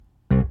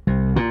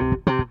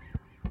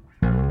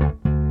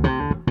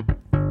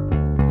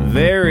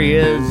There he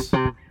is.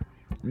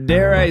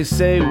 Dare I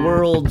say,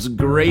 world's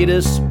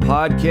greatest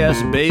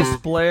podcast bass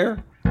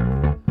player?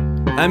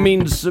 I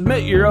mean,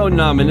 submit your own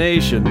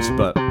nominations,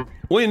 but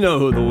we know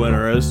who the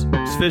winner is.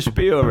 It's Fish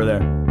P over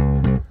there.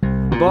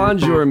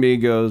 Bonjour,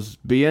 amigos.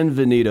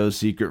 Bienvenido,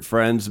 secret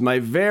friends. My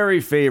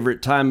very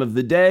favorite time of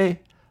the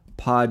day,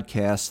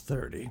 Podcast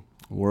 30.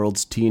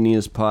 World's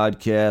teeniest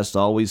podcast,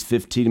 always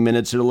 15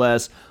 minutes or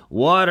less.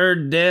 Water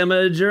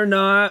damage or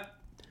not,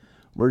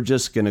 we're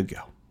just gonna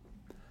go.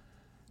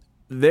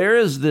 There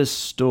is this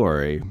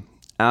story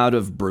out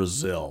of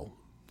Brazil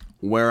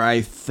where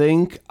I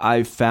think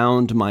I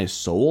found my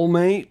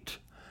soulmate,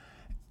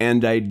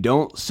 and I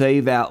don't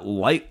say that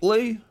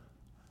lightly,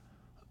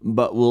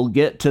 but we'll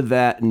get to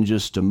that in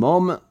just a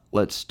moment.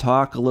 Let's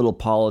talk a little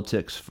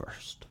politics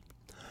first.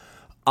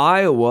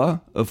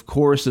 Iowa, of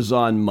course, is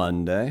on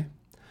Monday,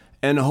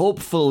 and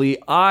hopefully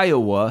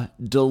Iowa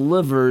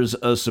delivers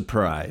a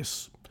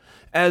surprise.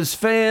 As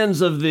fans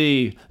of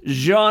the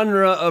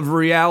genre of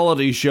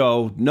reality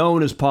show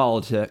known as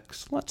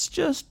politics, let's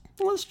just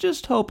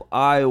hope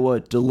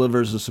Iowa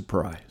delivers a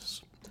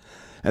surprise.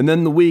 And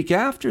then the week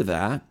after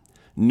that,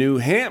 New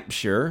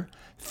Hampshire,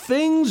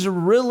 things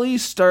really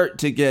start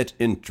to get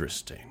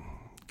interesting.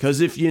 Because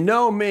if you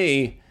know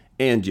me,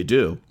 and you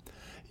do,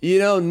 you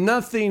know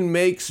nothing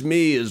makes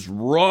me as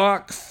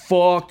rock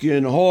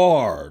fucking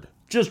hard.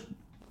 Just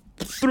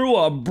through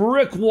a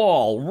brick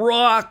wall,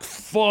 rock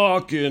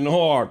fucking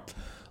hard.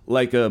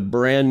 Like a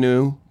brand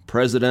new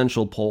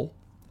presidential poll.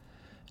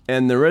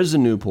 And there is a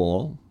new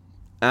poll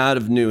out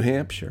of New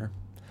Hampshire.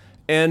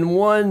 And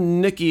one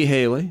Nikki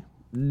Haley,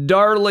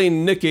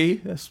 darling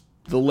Nikki, as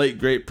the late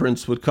great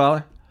Prince would call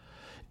her,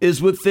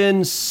 is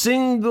within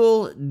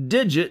single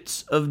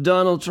digits of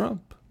Donald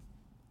Trump.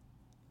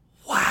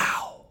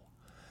 Wow.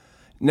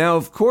 Now,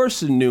 of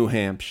course, in New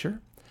Hampshire,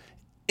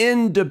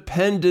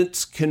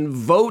 independents can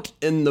vote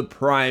in the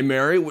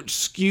primary, which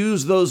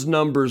skews those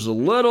numbers a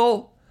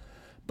little.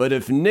 But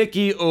if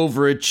Nikki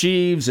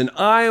overachieves in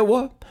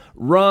Iowa,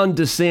 Ron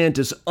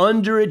DeSantis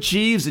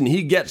underachieves and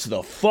he gets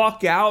the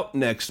fuck out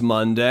next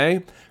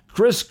Monday,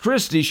 Chris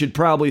Christie should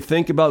probably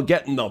think about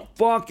getting the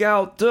fuck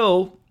out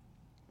too.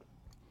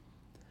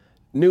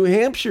 New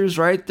Hampshire's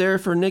right there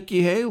for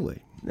Nikki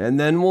Haley. And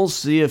then we'll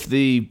see if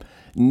the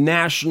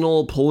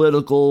national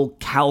political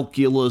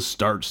calculus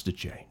starts to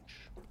change.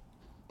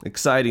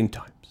 Exciting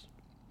times.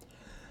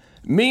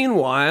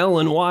 Meanwhile,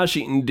 in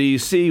Washington,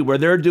 D.C., where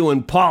they're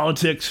doing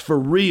politics for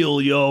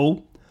real,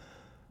 yo,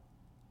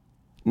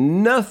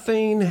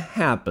 nothing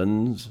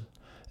happens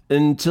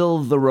until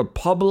the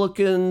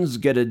Republicans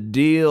get a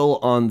deal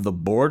on the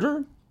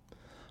border.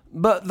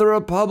 But the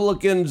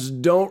Republicans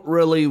don't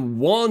really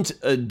want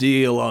a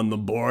deal on the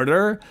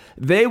border.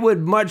 They would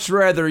much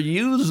rather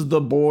use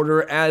the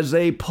border as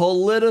a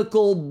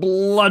political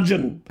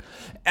bludgeon,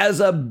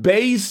 as a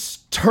base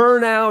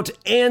turnout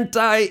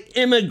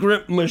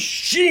anti-immigrant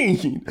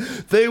machine.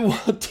 They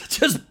want to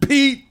just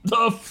beat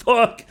the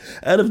fuck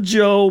out of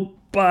Joe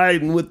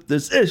Biden with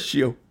this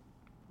issue.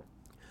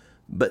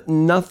 But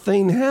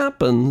nothing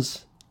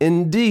happens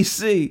in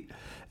D.C.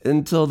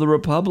 until the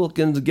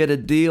Republicans get a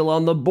deal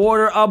on the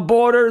border. A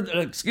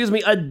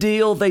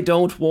deal they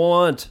don't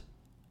want.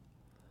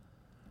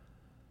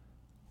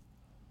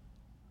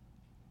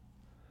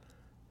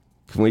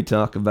 Can we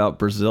talk about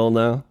Brazil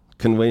now?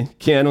 Can we?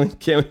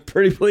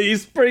 Pretty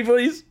please?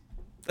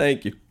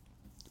 Thank you.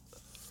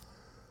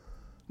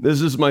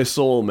 This is my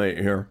soulmate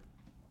here.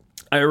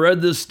 I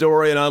read this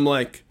story and I'm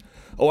like,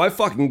 oh, I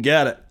fucking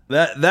get it.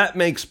 That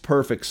makes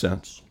perfect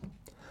sense.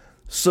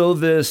 So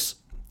this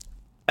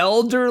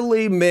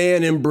elderly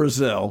man in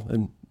Brazil,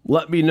 and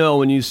let me know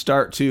when you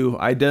start to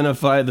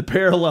identify the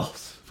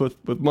parallels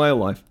with my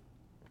life.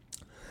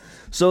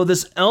 So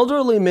this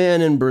elderly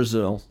man in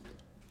Brazil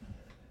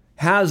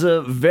has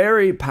a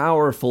very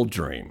powerful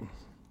dream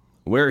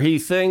where he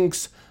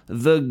thinks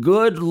the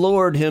good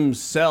Lord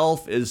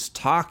himself is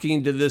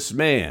talking to this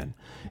man,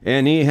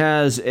 and he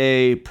has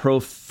a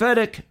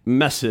prophetic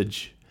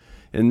message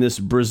in this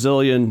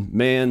Brazilian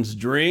man's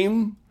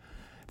dream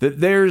that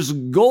there's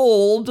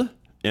gold,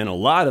 and a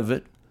lot of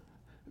it,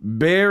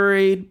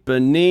 buried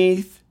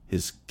beneath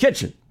his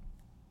kitchen.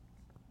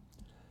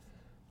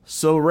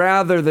 So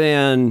rather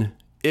than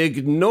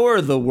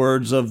ignore the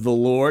words of the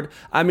Lord,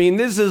 I mean,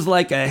 this is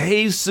like a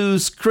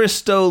Jesus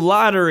Christo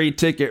lottery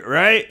ticket,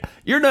 right?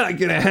 You're not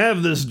going to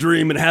have this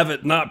dream and have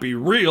it not be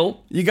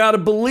real. You got to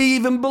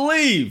believe and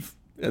believe.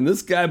 And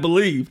this guy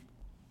believed.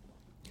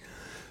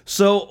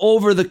 So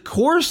over the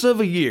course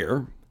of a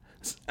year,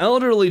 this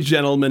elderly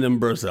gentleman in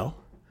Brazil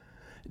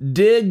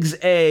digs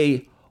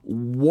a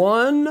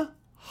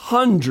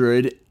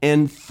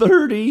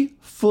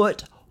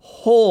 130-foot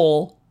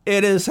hole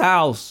in his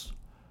house.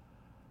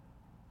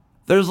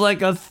 There's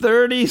like a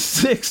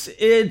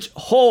 36-inch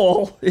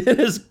hole in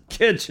his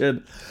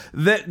kitchen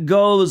that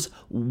goes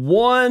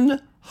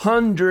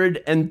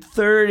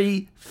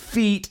 130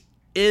 feet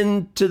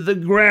into the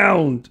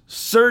ground,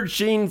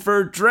 searching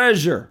for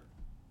treasure.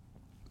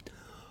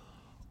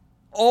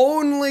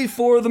 Only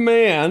for the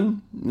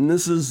man, and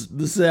this is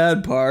the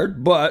sad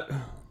part, but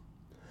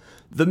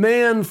The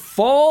man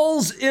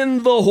falls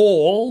in the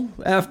hole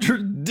after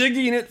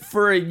digging it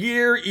for a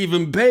year,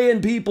 even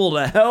paying people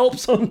to help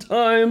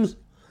sometimes.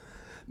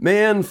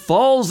 Man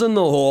falls in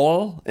the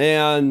hole,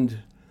 and,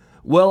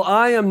 well,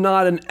 I am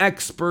not an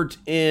expert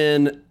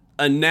in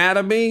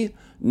anatomy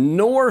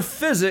nor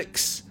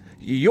physics.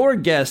 Your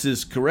guess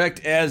is correct,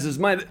 as is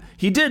mine.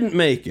 He didn't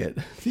make it.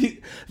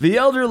 The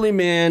elderly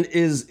man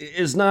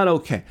is not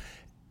okay.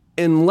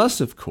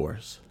 Unless, of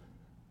course,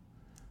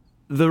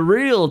 the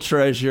real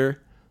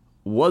treasure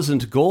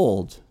wasn't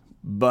gold,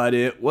 but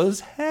it was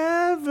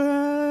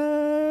heaven.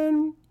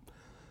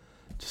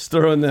 Just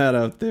throwing that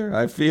out there.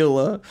 I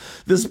feel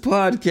this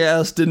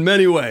podcast in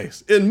many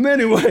ways,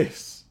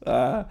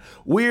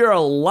 we are a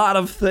lot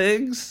of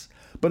things,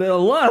 but in a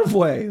lot of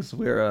ways,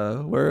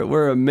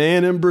 we're a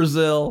man in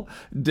Brazil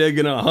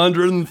digging a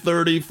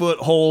 130-foot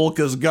hole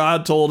because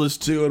God told us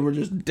to, and we're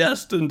just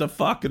destined to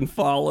fucking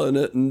fall in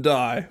it and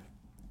die.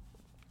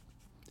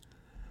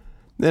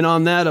 Then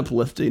on that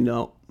uplifting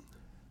note,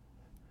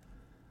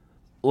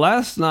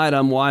 last night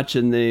I'm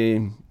watching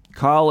the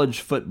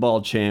college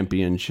football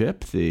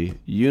championship, the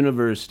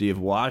University of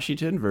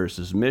Washington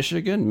versus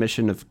Michigan.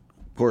 Michigan, of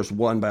course,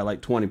 won by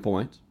like 20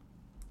 points.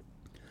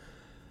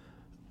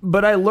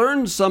 But I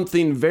learned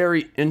something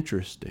very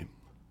interesting.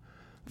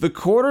 The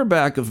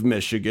quarterback of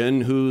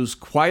Michigan, who's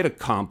quite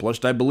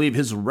accomplished, I believe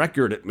his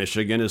record at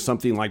Michigan is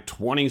something like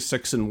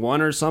 26-1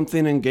 or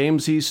something in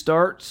games he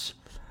starts.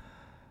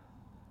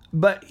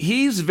 But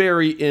he's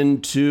very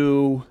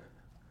into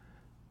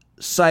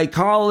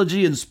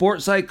psychology and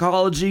sports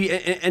psychology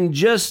and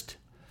just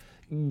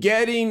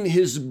getting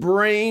his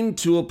brain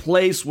to a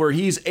place where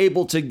he's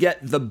able to get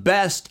the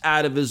best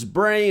out of his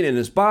brain and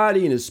his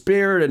body and his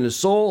spirit and his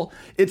soul.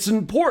 It's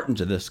important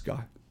to this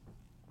guy.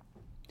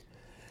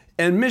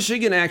 And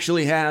Michigan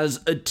actually has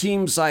a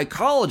team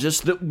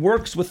psychologist that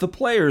works with the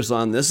players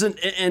on this.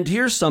 And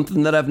here's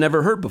something that I've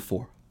never heard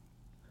before.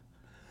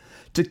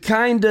 To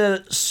kind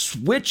of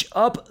switch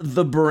up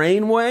the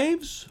brain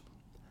waves,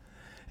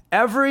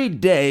 every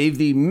day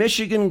the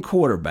Michigan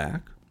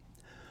quarterback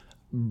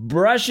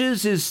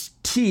brushes his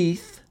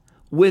teeth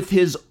with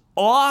his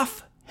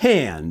off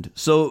hand.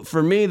 So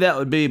for me, that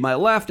would be my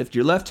left. If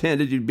you're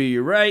left-handed, you'd be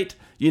your right.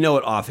 You know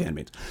what offhand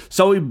means.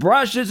 So he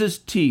brushes his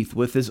teeth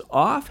with his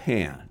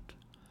offhand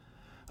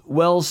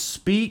while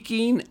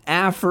speaking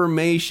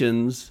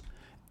affirmations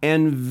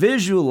and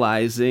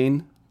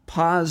visualizing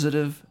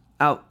positive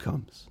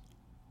outcomes.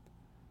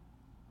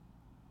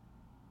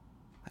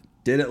 I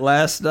did it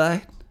last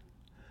night.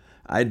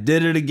 I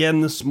did it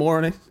again this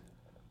morning.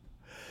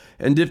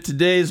 And if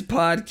today's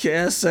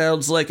podcast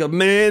sounds like a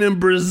man in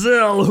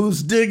Brazil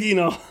who's digging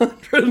a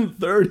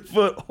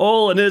 130-foot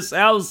hole in his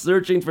house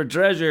searching for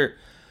treasure,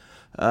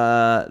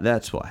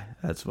 that's why.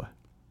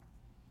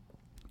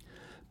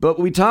 But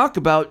we talk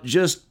about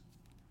just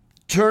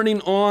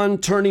turning on,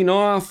 turning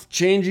off,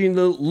 changing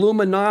the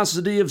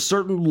luminosity of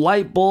certain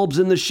light bulbs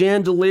in the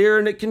chandelier,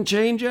 and it can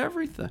change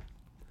everything.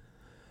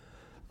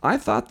 I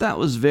thought that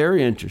was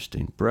very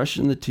interesting,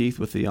 brushing the teeth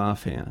with the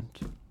offhand.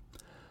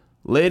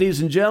 Ladies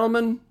and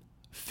gentlemen,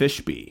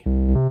 Fishby.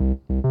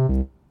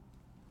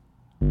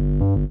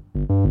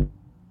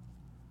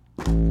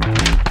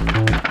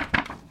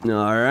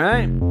 All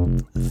right.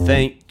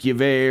 Thank you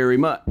very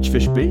much,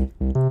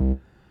 Fishby.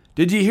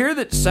 Did you hear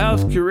that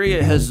South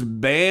Korea has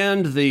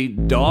banned the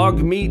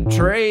dog meat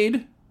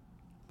trade?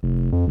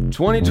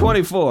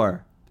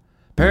 2024.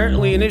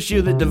 Apparently an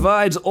issue that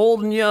divides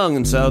old and young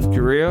in South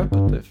Korea,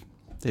 but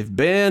they've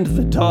banned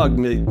the dog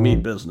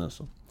meat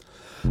business.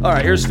 All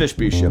right, here's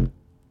Fishby ship.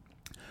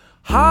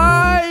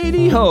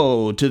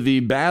 Hi-de-ho to the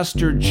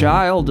bastard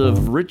child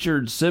of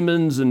Richard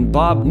Simmons and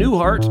Bob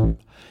Newhart.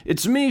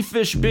 It's me,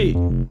 Fish B.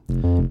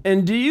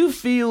 And do you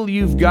feel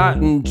you've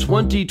gotten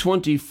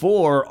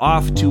 2024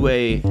 off to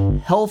a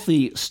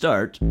healthy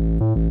start?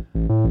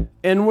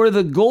 And were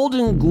the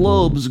Golden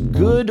Globes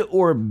good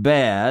or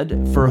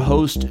bad for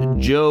host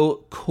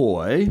Joe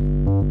Coy?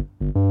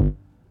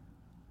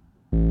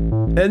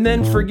 And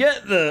then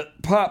forget the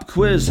pop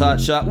quiz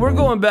hotshot. We're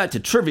going back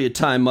to trivia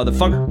time,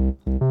 motherfucker.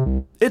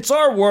 It's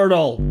our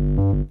Wordle.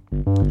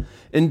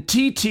 In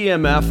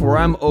TTMF, where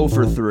I'm 0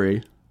 for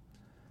 3,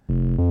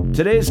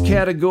 today's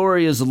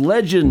category is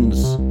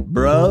legends,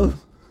 bro.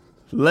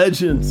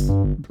 Legends,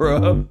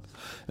 bro.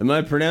 Am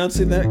I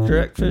pronouncing that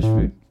correct,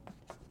 Fishby?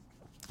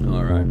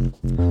 All right.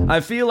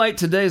 I feel like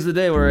today's the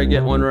day where I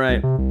get one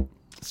right.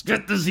 Let's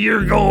get this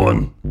year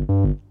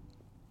going.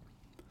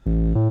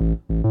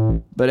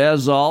 But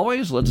as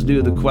always, let's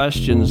do the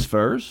questions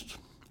first.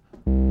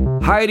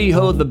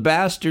 Hi-de-ho, the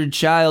bastard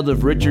child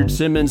of Richard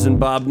Simmons and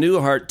Bob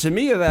Newhart. To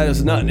me, that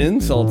is not an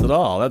insult at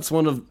all. That's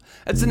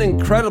an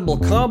incredible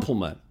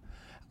compliment.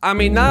 I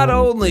mean, not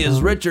only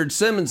is Richard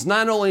Simmons,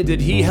 not only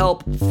did he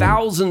help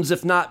thousands,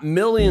 if not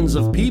millions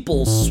of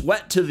people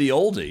sweat to the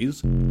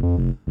oldies,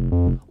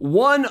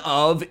 one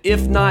of,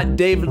 if not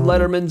David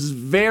Letterman's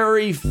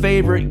very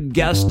favorite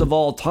guest of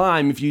all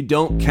time, if you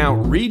don't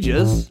count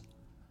Regis,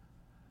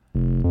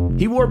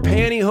 He wore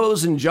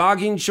pantyhose and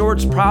jogging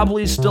shorts,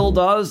 probably still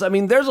does. I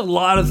mean, there's a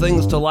lot of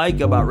things to like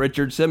about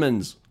Richard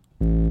Simmons.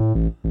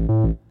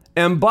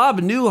 And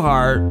Bob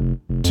Newhart,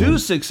 2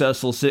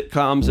 successful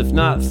sitcoms, if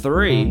not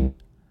 3,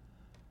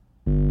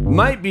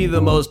 might be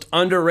the most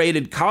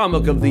underrated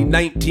comic of the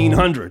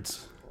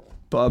 1900s.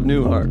 Bob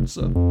Newhart,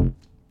 so.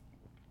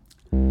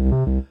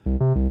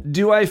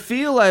 Do I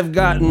feel I've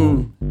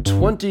gotten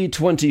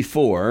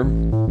 2024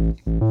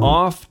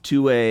 off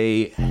to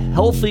a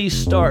healthy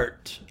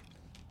start?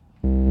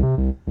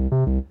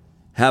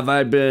 Have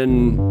I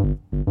been,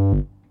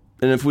 and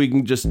if we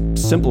can just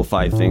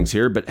simplify things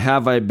here, but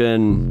have I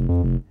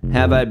been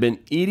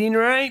eating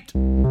right?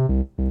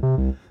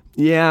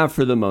 Yeah,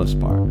 for the most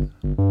part.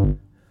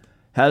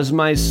 Has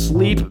my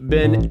sleep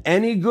been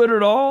any good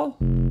at all?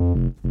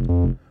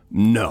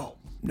 No.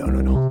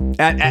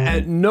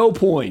 At no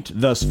point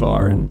thus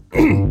far, and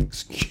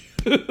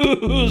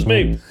excuse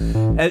me,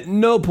 at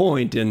no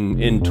point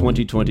in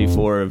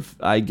 2024 have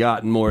I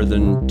gotten more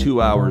than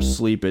 2 hours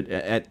sleep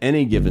at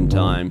any given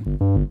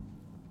time.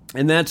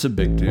 And that's a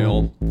big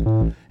deal.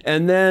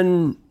 And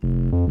then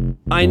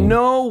I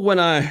know when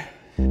I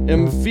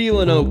am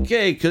feeling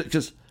okay,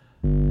 because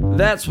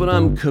that's when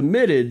I'm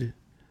committed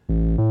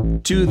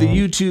to the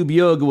YouTube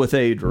Yoga with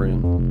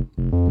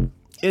Adrian.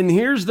 And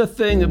here's the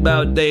thing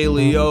about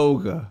daily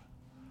yoga.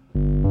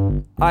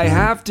 I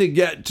have to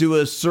get to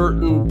a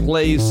certain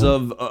place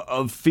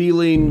of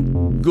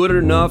feeling good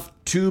enough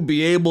to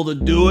be able to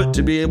do it,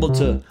 to be able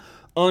to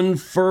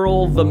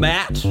unfurl the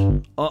mat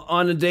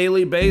on a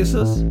daily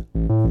basis.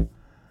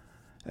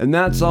 And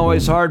that's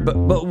always hard.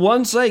 But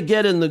once I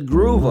get in the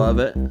groove of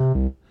it,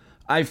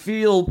 I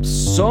feel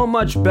so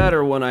much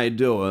better when I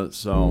do it.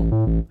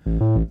 So,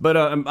 but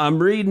I'm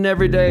reading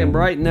every day. I'm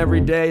writing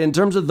every day. In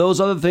terms of those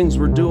other things,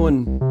 we're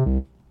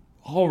doing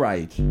all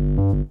right.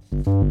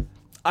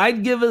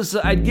 I'd give us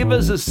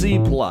a C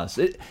plus.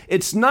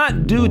 It's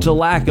not due to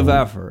lack of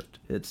effort.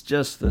 It's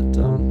just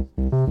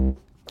that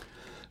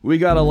we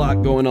got a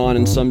lot going on,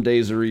 and some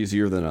days are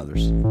easier than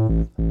others.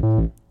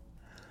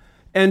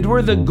 And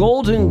were the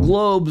Golden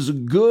Globes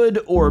good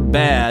or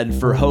bad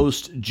for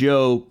host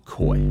Joe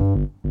Coy?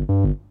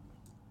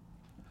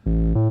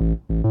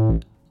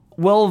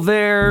 Well,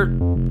 they're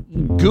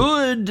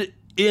good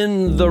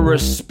in the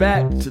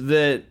respect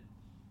that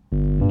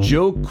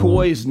Joe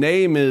Coy's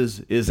name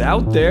is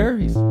out there.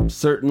 He's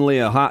certainly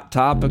a hot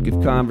topic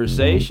of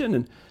conversation.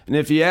 And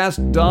if you ask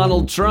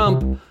Donald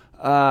Trump,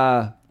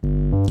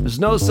 there's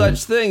no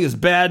such thing as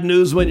bad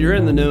news when you're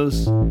in the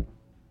news.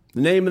 The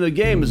name of the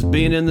game is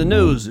being in the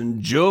news,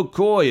 and Joe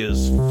Coy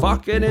is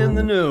fucking in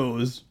the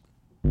news.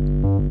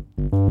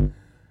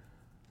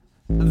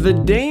 The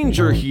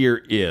danger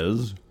here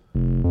is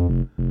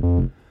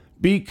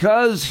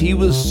because he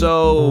was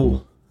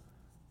so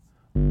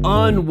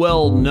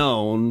unwell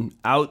known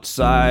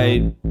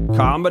outside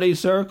comedy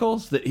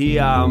circles that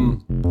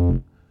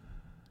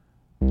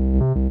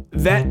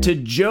that to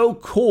Joe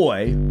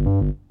Coy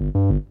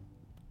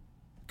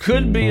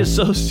could be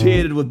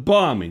associated with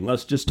bombing.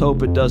 Let's just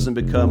hope it doesn't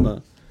become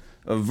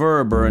a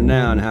verb or a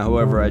noun,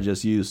 however I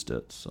just used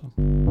it. So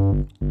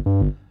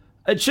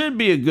it should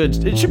be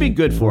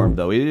good for him,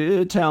 though. He's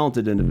a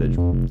talented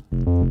individual.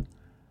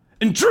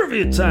 In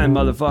trivia time,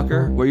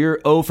 motherfucker, where you're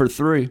 0 for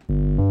 3.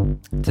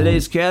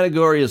 Today's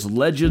category is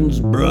Legends,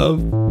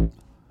 bruv.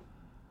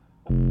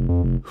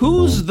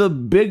 Who's the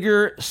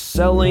bigger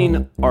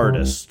selling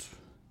artist?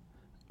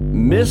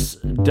 Miss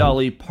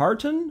Dolly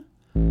Parton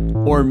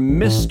or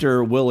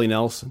Mr. Willie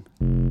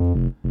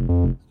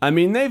Nelson? I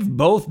mean, they've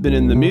both been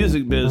in the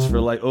music biz for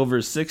like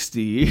over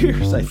 60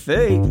 years, I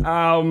think.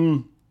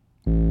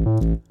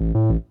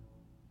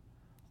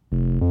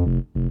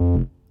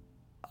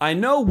 I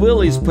know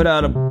Willie's put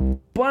out a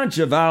bunch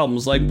of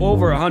albums, like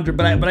over 100,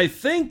 but I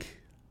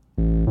think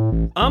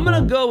I'm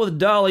gonna go with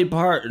Dolly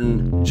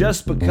Parton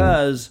just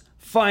because.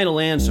 Final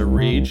answer,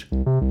 Reg.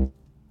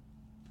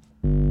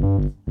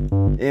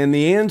 And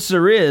the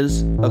answer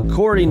is,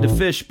 according to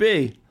Fish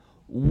B,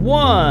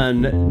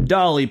 one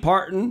Dolly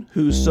Parton,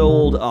 who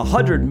sold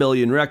 100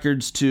 million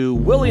records, to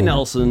Willie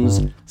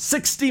Nelson's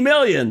 60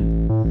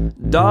 million.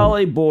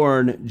 Dolly,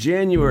 born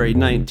January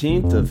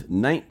 19th of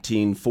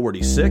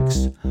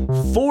 1946,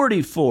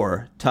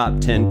 44 top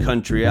 10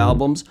 country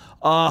albums,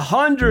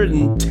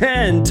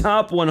 110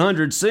 top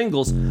 100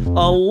 singles,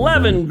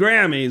 11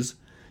 Grammys,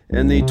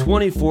 and the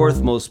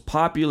 24th most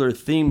popular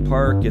theme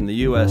park in the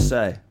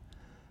USA.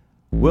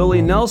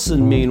 Willie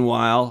Nelson,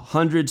 meanwhile,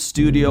 100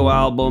 studio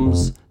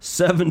albums,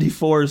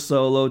 74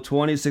 solo,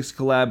 26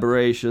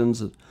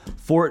 collaborations,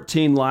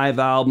 14 live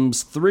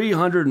albums,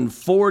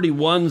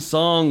 341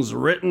 songs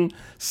written,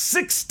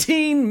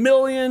 16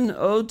 million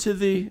owed to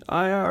the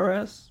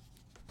IRS.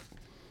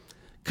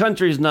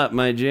 Country's not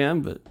my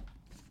jam, but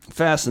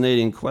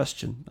fascinating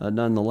question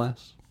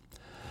nonetheless.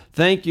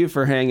 Thank you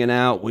for hanging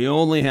out. We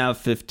only have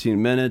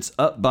 15 minutes,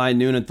 up by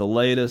noon at the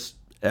latest,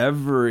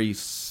 every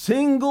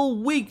single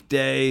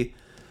weekday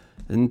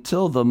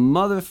until the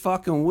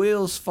motherfucking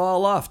wheels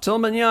fall off. Till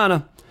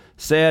mañana.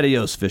 Say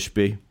adios, Fish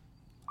B.